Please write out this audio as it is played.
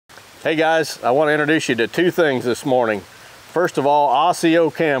Hey guys, I want to introduce you to two things this morning. First of all,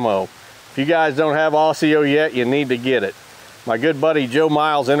 ASIO camo. If you guys don't have ASIO yet, you need to get it. My good buddy Joe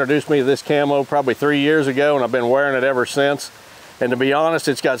Miles introduced me to this camo probably 3 years ago, and I've been wearing it ever since. And to be honest,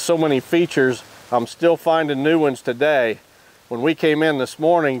 it's got so many features, I'm still finding new ones today. When we came in this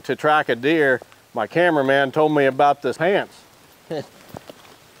morning to track a deer, my cameraman told me about this pants.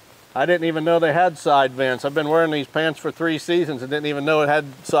 I didn't even know they had side vents. I've been wearing these pants for 3 seasons and didn't even know it had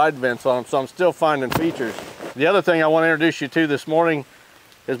side vents on them, so I'm still finding features. The other thing I want to introduce you to this morning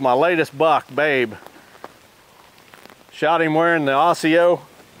is my latest buck, Babe. Shot him wearing the ASIO.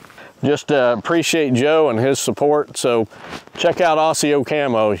 Just appreciate Joe and his support, so check out ASIO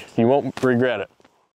camo. You won't regret it.